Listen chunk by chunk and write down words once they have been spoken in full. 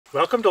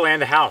Welcome to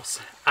Land a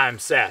House. I'm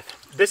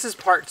Seth. This is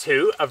part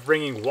 2 of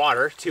bringing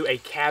water to a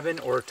cabin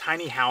or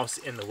tiny house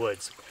in the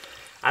woods.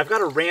 I've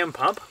got a ram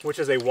pump, which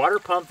is a water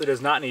pump that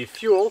does not need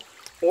fuel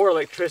or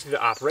electricity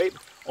to operate,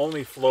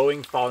 only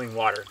flowing, falling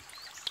water.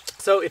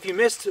 So if you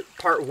missed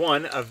part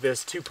 1 of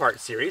this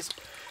 2-part series,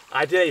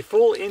 I did a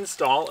full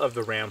install of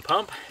the ram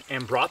pump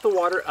and brought the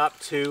water up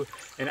to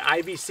an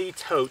IBC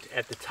Tote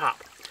at the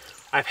top.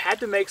 I've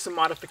had to make some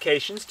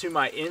modifications to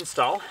my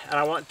install, and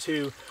I want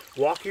to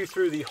walk you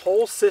through the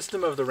whole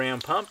system of the ram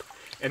pump,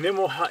 and then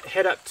we'll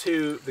head up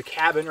to the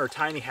cabin or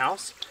tiny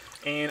house,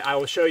 and I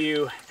will show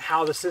you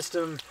how the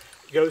system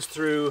goes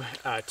through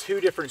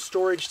 2 different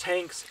storage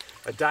tanks,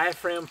 a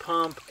diaphragm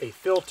pump, a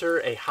filter,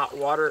 a hot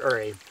water or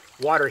a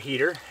water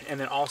heater, and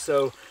then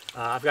also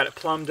I've got it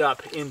plumbed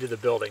up into the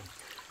building.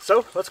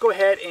 So let's go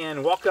ahead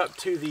and walk up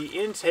to the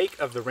intake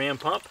of the ram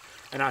pump,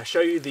 and I'll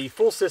show you the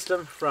full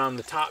system from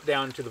the top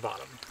down to the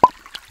bottom.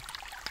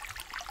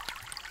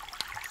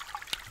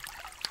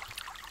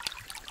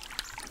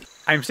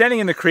 I'm standing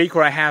in the creek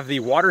where I have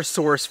the water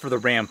source for the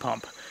ram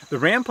pump. The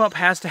ram pump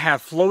has to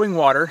have flowing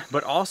water,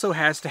 but also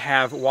has to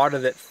have water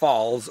that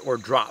falls or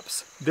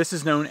drops. This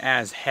is known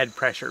as head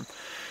pressure.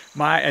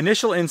 My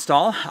initial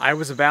install, I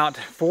was about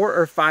 4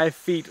 or 5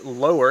 feet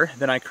lower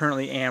than I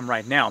currently am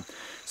right now.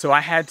 So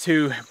I had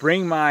to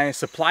bring my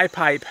supply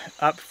pipe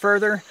up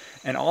further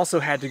and also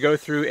had to go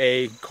through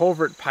a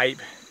culvert pipe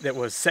that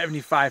was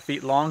 75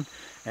 feet long,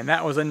 and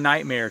that was a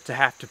nightmare to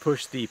have to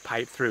push the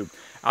pipe through.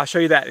 I'll show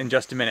you that in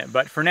just a minute,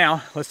 but for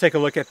now, let's take a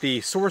look at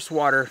the source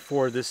water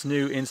for this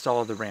new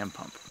install of the ram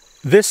pump.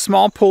 This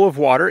small pool of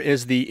water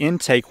is the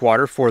intake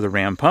water for the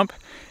ram pump.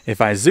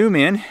 If I zoom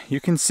in, you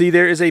can see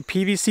there is a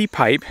PVC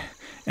pipe,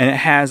 and it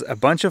has a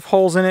bunch of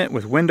holes in it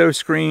with window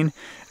screen,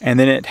 and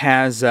then it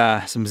has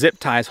some zip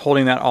ties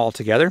holding that all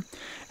together.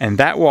 And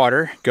that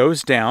water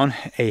goes down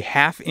a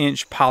 1/2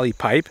 inch poly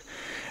pipe,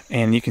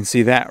 and you can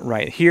see that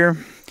right here.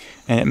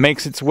 And it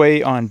makes its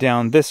way on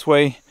down this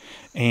way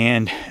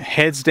and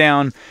heads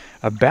down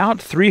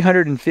about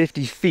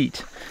 350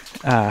 feet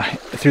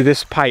through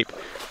this pipe.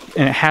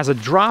 And it has a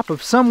drop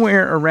of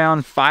somewhere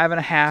around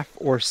 5.5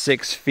 or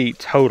 6 feet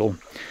total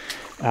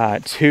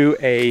to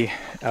a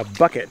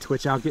bucket,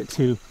 which I'll get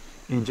to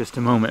in just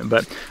a moment.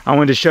 But I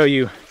wanted to show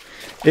you,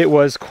 it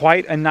was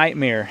quite a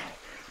nightmare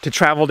to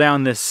travel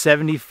down this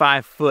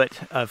 75 foot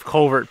of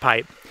culvert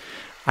pipe.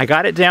 I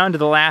got it down to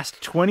the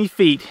last 20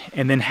 feet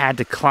and then had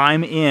to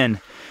climb in,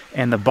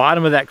 and the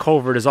bottom of that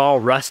culvert is all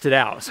rusted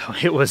out. So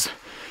it was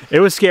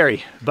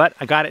scary, but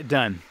I got it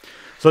done.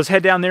 So let's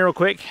head down there real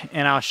quick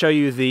and I'll show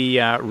you the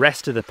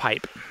rest of the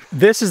pipe.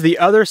 This is the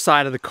other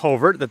side of the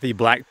culvert that the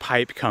black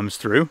pipe comes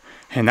through,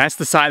 and that's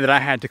the side that I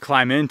had to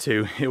climb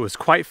into. It was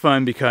quite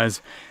fun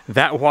because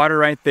that water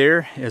right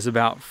there is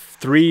about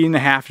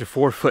 3.5 to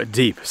 4 foot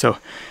deep. So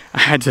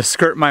I had to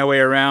skirt my way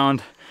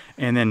around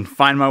and then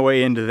find my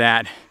way into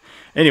that.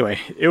 Anyway,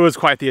 it was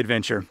quite the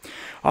adventure.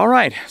 All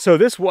right, so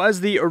this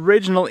was the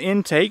original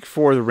intake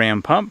for the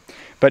ram pump,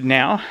 but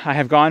now I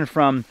have gone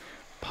from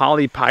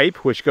poly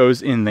pipe, which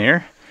goes in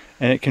there,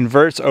 and it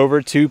converts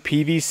over to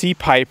PVC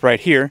pipe right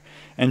here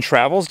and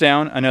travels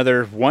down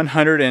another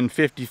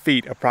 150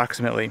 feet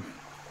approximately.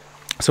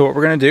 So what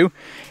we're going to do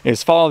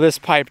is follow this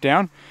pipe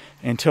down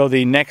until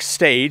the next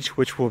stage,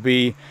 which will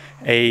be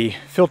a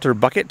filter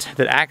bucket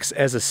that acts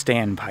as a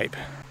standpipe.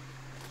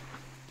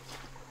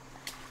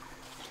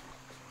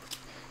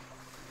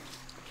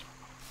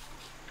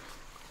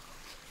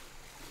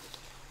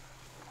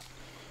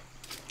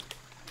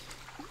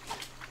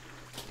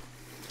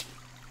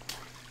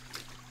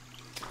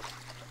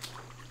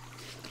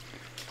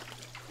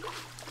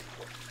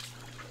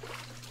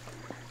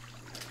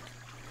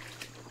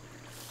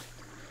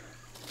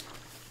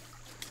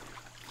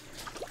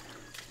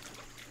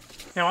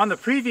 Now on the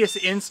previous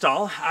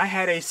install, I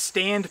had a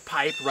stand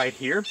pipe right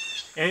here,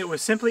 and it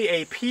was simply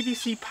a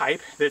PVC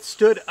pipe that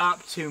stood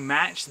up to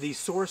match the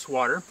source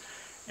water.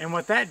 And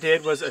what that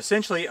did was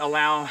essentially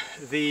allow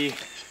the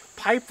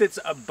pipe that's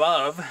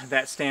above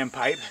that stand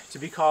pipe to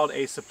be called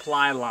a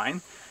supply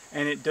line,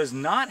 and it does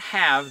not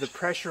have the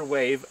pressure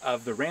wave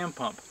of the ram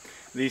pump.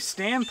 The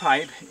stand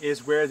pipe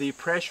is where the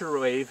pressure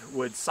wave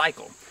would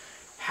cycle.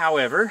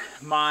 However,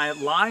 my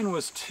line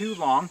was too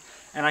long,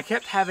 and I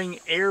kept having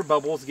air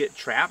bubbles get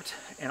trapped,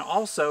 and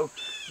also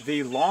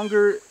the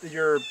longer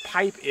your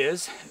pipe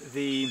is,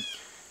 the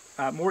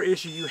more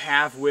issue you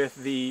have with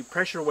the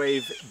pressure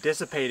wave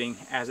dissipating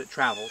as it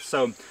travels.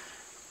 So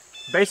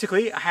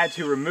basically I had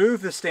to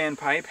remove the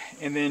standpipe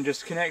and then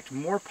just connect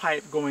more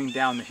pipe going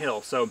down the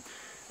hill. So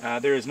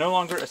there is no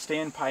longer a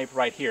standpipe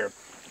right here.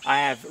 I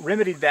have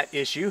remedied that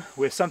issue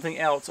with something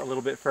else a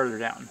little bit further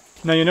down.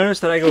 Now you'll notice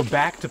that I go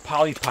back to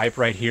poly pipe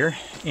right here,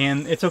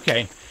 and it's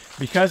okay.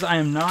 Because I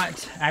am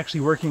not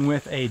actually working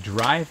with a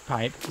drive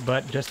pipe,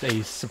 but just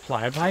a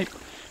supply pipe,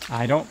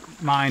 I don't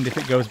mind if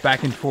it goes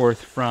back and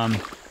forth from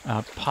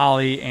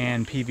poly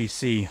and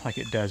PVC like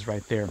it does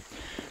right there.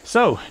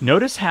 So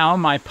notice how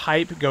my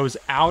pipe goes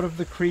out of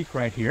the creek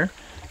right here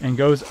and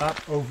goes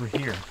up over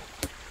here.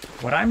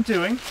 What I'm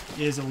doing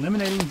is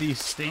eliminating the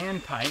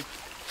standpipe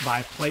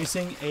by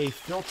placing a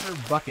filter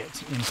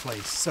bucket in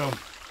place. So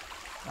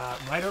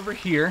right over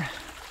here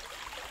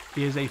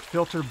is a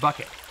filter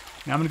bucket.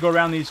 Now I'm going to go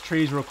around these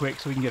trees real quick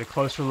so we can get a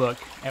closer look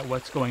at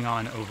what's going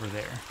on over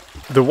there.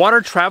 The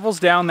water travels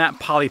down that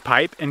poly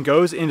pipe and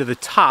goes into the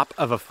top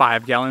of a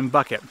 5-gallon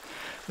bucket.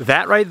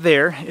 That right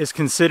there is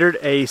considered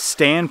a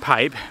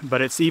standpipe,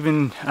 but it's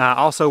even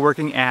also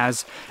working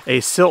as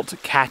a silt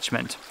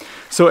catchment.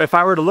 So if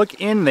I were to look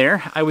in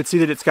there, I would see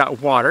that it's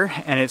got water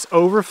and it's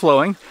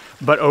overflowing,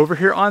 but over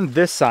here on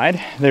this side,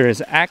 there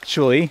is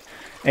actually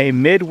a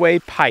midway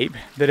pipe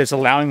that is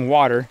allowing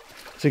water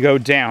to go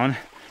down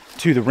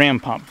to the ram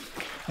pump.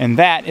 And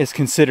that is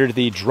considered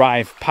the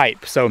drive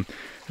pipe. So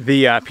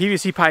the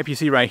PVC pipe you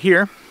see right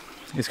here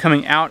is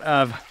coming out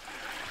of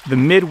the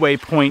midway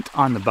point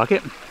on the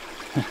bucket.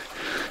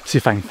 See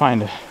if I can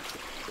find a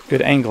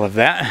good angle of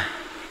that.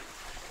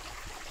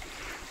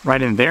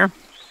 Right in there.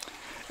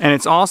 And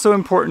it's also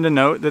important to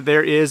note that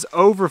there is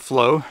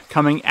overflow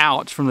coming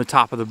out from the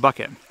top of the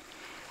bucket.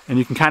 And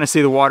you can kind of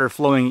see the water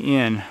flowing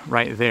in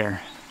right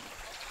there.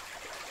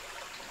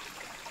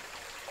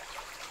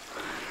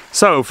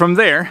 So from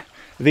there,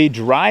 the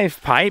drive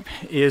pipe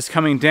is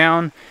coming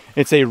down.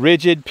 It's a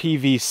rigid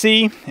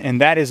PVC, and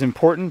that is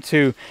important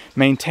to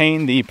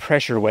maintain the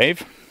pressure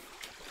wave.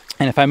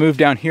 And if I move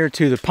down here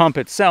to the pump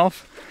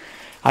itself,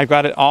 I've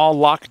got it all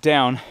locked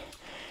down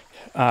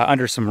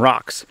under some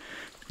rocks.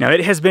 Now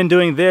it has been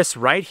doing this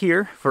right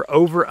here for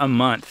over a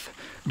month,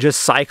 just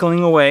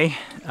cycling away.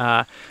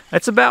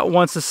 That's about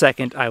once a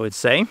second, I would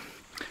say.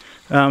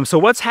 So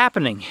what's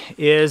happening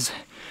is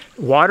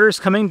water is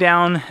coming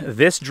down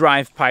this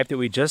drive pipe that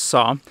we just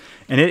saw,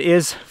 and it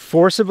is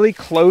forcibly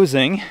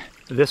closing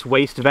this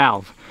waste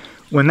valve.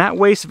 When that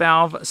waste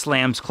valve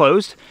slams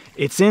closed,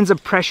 it sends a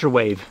pressure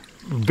wave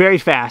very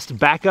fast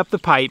back up the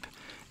pipe,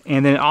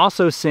 and then it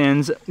also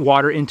sends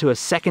water into a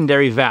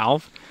secondary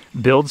valve,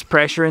 builds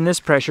pressure in this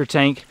pressure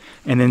tank,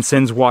 and then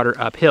sends water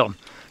uphill.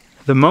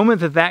 The moment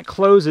that that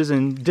closes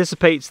and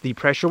dissipates the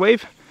pressure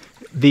wave,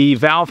 the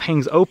valve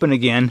hangs open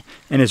again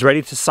and is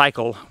ready to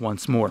cycle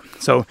once more.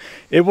 So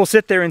it will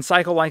sit there and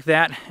cycle like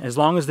that as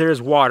long as there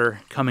is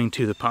water coming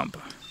to the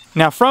pump.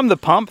 Now from the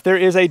pump, there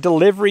is a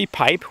delivery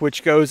pipe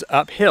which goes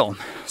uphill.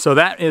 So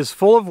that is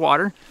full of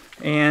water,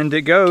 and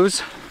it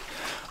goes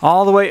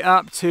all the way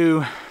up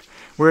to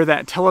where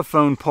that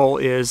telephone pole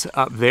is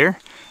up there.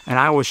 And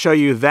I will show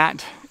you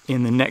that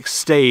in the next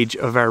stage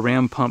of our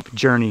ram pump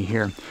journey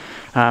here.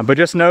 But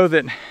just know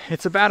that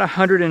it's about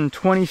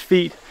 120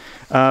 feet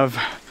of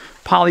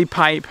poly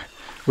pipe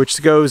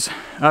which goes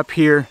up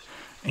here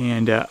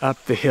and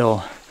up the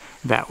hill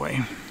that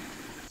way.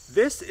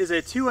 This is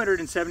a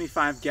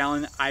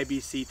 275-gallon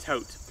IBC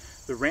tote.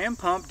 The ram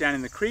pump down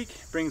in the creek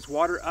brings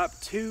water up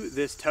to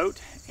this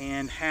tote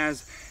and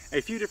has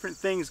a few different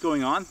things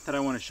going on that I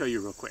want to show you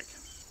real quick.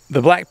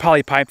 The black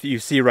poly pipe that you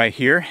see right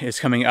here is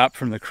coming up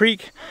from the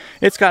creek.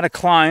 It's got a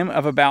climb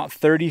of about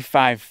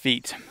 35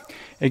 feet.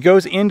 It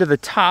goes into the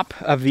top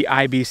of the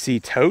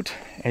IBC tote,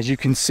 as you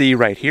can see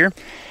right here.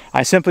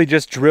 I simply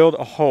just drilled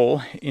a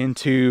hole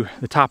into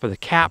the top of the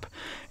cap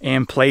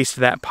and placed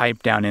that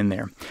pipe down in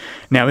there.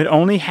 Now it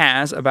only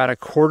has about a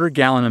 1/4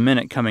 gallon a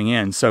minute coming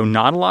in, so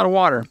not a lot of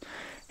water.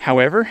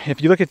 However,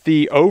 if you look at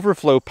the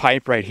overflow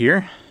pipe right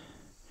here,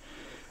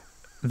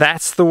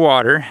 that's the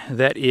water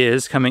that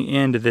is coming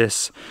into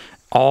this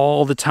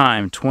all the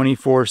time,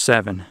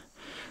 24/7.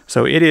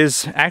 So it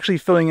is actually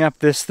filling up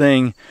this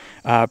thing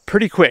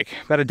pretty quick,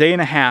 about a day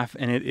and a half,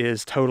 and it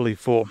is totally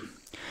full.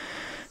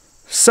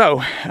 So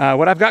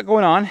what I've got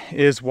going on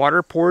is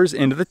water pours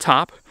into the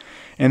top,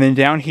 and then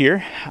down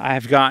here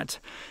I've got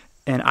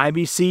an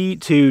IBC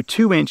to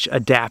 2-inch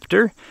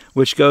adapter,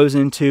 which goes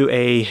into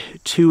a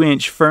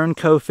 2-inch fern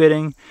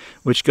co-fitting,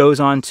 which goes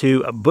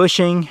onto a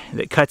bushing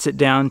that cuts it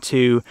down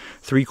to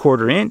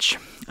 3/4 inch.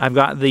 I've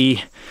got the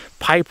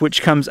pipe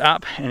which comes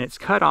up and it's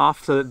cut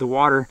off so that the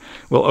water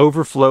will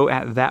overflow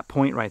at that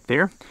point right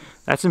there.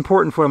 That's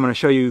important for what I'm going to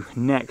show you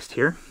next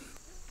here.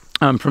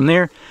 From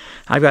there,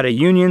 I've got a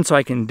union so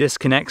I can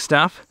disconnect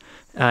stuff.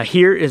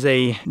 Here is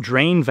a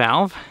drain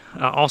valve.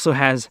 Also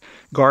has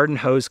garden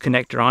hose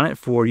connector on it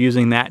for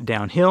using that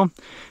downhill.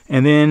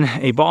 And then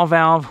a ball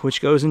valve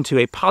which goes into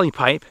a poly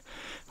pipe,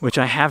 which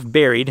I have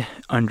buried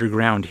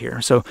underground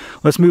here. So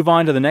let's move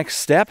on to the next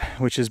step,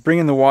 which is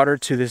bringing the water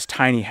to this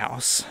tiny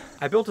house.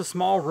 I built a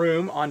small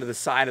room onto the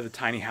side of the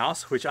tiny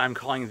house, which I'm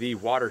calling the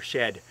water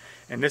shed.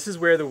 And this is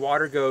where the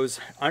water goes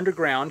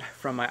underground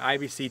from my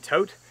IBC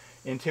tote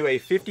into a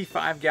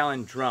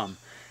 55-gallon drum.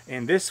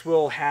 And this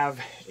will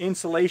have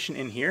insulation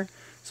in here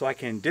so I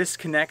can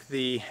disconnect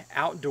the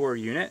outdoor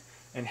unit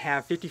and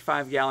have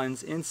 55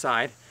 gallons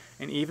inside,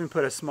 and even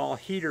put a small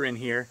heater in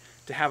here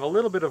to have a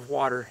little bit of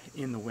water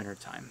in the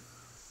wintertime.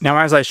 Now,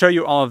 as I show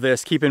you all of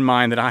this, keep in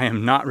mind that I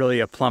am not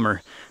really a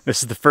plumber.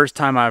 This is the first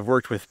time I've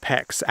worked with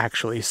PEX,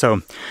 actually.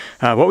 So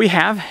what we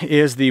have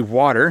is the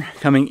water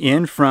coming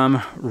in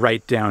from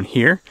right down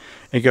here.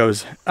 It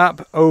goes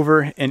up,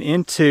 over, and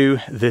into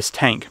this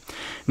tank.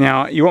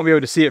 Now, you won't be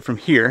able to see it from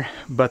here,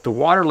 but the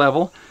water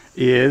level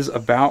is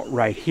about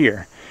right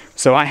here.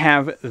 So I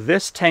have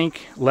this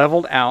tank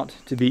leveled out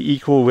to be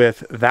equal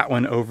with that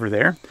one over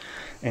there.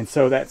 And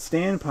so that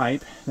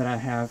standpipe that I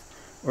have,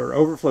 or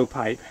overflow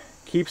pipe,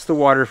 keeps the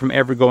water from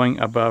ever going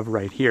above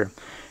right here.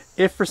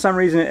 If for some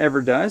reason it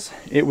ever does,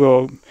 it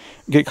will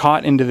get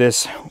caught into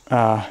this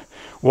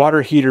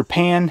water heater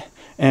pan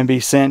and be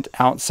sent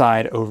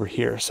outside over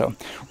here. So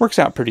works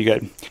out pretty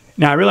good.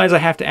 Now I realize I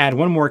have to add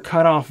one more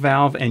cutoff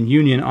valve and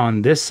union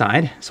on this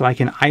side so I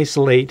can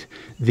isolate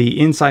the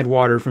inside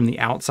water from the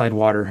outside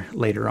water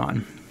later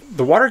on.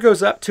 The water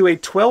goes up to a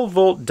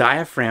 12-volt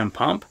diaphragm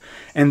pump,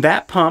 and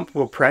that pump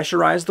will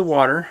pressurize the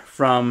water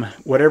from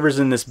whatever's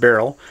in this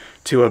barrel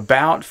to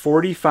about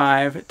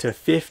 45 to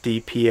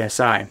 50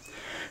 psi.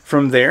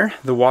 From there,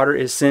 the water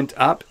is sent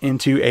up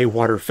into a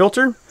water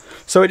filter,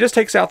 so it just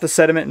takes out the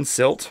sediment and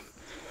silt.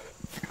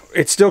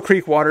 It's still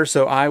creek water,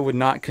 so I would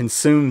not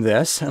consume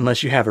this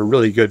unless you have a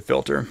really good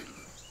filter.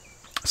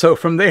 So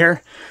from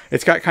there,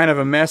 it's got kind of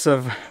a mess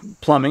of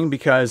plumbing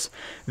because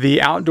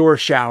the outdoor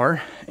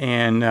shower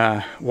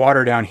and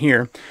water down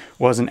here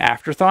was an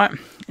afterthought.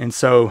 And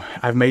so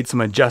I've made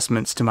some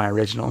adjustments to my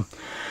original.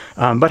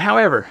 But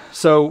however,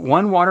 so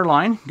one water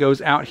line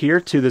goes out here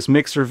to this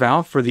mixer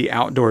valve for the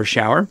outdoor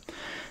shower,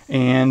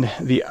 and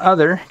the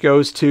other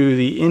goes to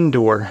the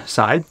indoor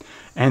side.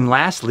 And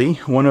lastly,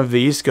 one of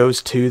these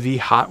goes to the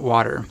hot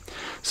water.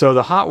 So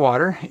the hot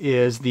water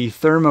is the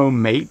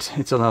Thermomate.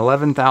 It's an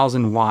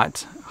 11,000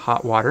 watt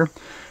hot water,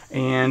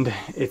 and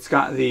it's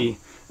got the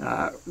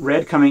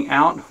red coming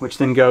out, which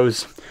then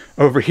goes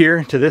over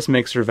here to this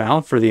mixer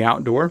valve for the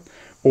outdoor,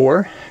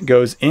 or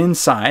goes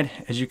inside,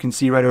 as you can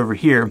see right over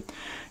here,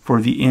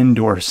 for the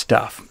indoor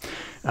stuff.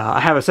 I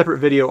have a separate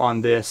video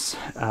on this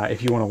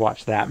if you want to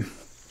watch that.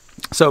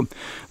 So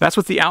that's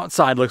what the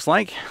outside looks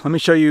like. Let me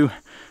show you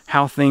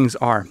how things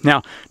are.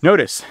 Now,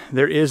 notice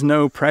there is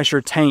no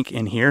pressure tank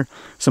in here,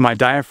 so my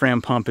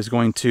diaphragm pump is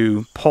going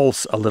to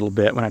pulse a little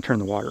bit when I turn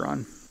the water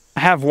on.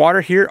 I have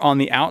water here on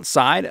the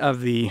outside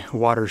of the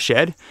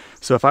watershed,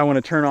 so if I want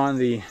to turn on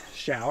the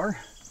shower,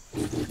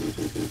 I've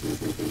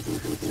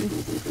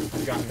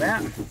got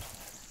that.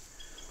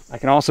 I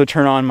can also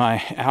turn on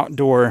my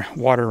outdoor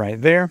water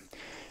right there.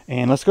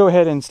 And let's go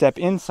ahead and step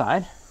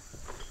inside.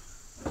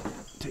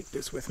 Take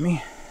this with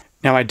me.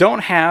 Now I don't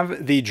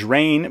have the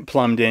drain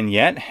plumbed in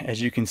yet.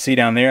 As you can see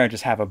down there, I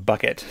just have a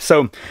bucket.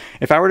 So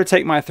if I were to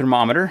take my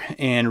thermometer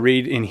and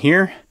read in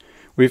here,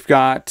 we've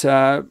got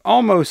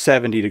almost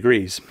 70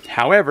 degrees.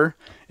 However,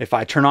 if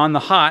I turn on the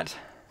hot,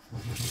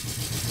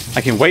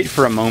 I can wait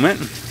for a moment.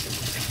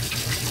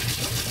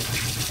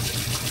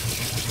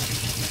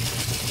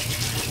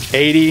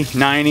 80,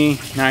 90,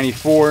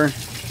 94,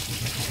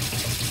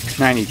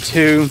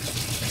 92,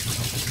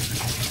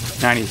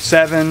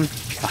 97,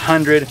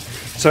 100.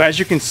 So as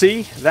you can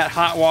see, that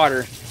hot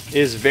water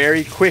is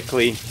very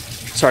quickly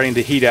starting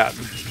to heat up.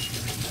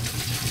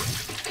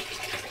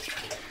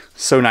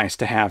 So nice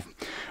to have.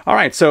 All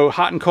right, so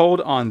hot and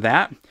cold on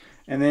that.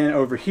 And then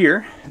over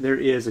here, there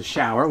is a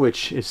shower,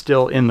 which is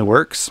still in the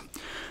works.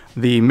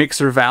 The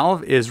mixer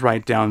valve is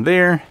right down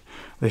there.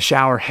 The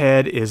shower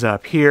head is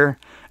up here.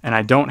 And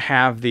I don't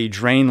have the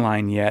drain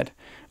line yet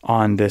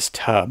on this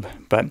tub,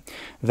 but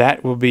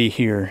that will be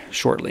here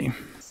shortly.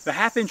 The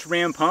 1/2-inch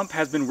ram pump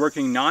has been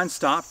working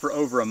non-stop for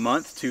over a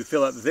month to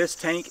fill up this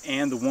tank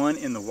and the one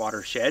in the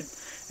watershed.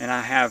 And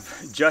I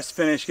have just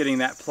finished getting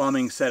that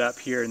plumbing set up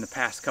here in the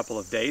past couple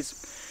of days.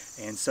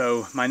 And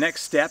so my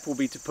next step will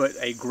be to put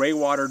a gray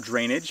water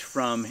drainage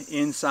from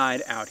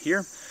inside out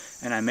here.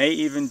 And I may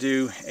even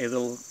do a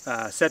little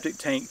septic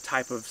tank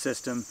type of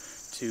system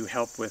to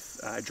help with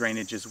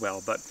drainage as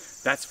well, but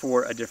that's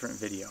for a different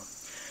video.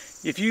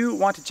 If you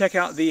want to check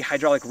out the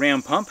hydraulic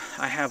ram pump,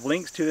 I have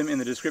links to them in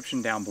the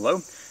description down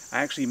below.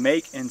 I actually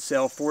make and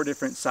sell 4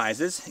 different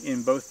sizes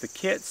in both the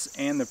kits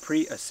and the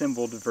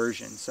pre-assembled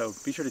version, so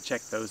be sure to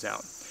check those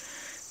out.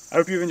 I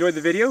hope you've enjoyed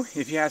the video.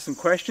 If you have some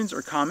questions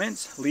or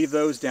comments, leave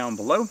those down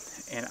below,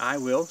 and I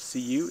will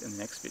see you in the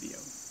next video.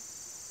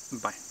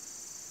 Bye.